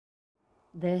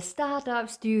The Startup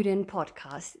Student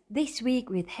Podcast. This week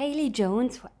with Haley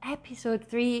Jones for episode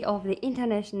 3 of the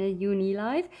International Uni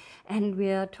Live, and we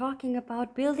are talking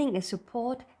about building a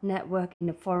support network in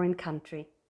a foreign country.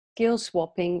 Skill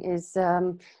swapping is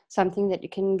something that you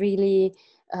can really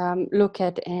look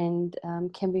at and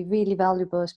can be really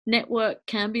valuable. Network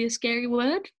can be a scary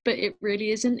word, but it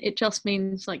really isn't. It just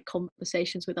means like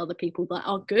conversations with other people that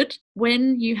are good.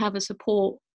 When you have a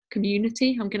support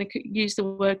community, I'm going to use the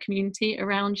word community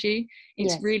around you,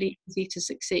 it's Yes. really easy to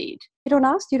succeed. You don't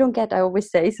ask, you don't get, I always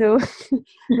say. So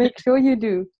make sure you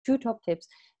do. 2 top tips.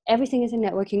 Everything is a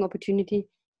networking opportunity.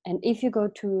 And if you go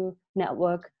to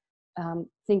network,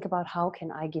 think about how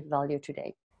can I give value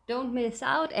today. Don't miss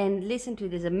out and listen to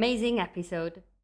this amazing episode.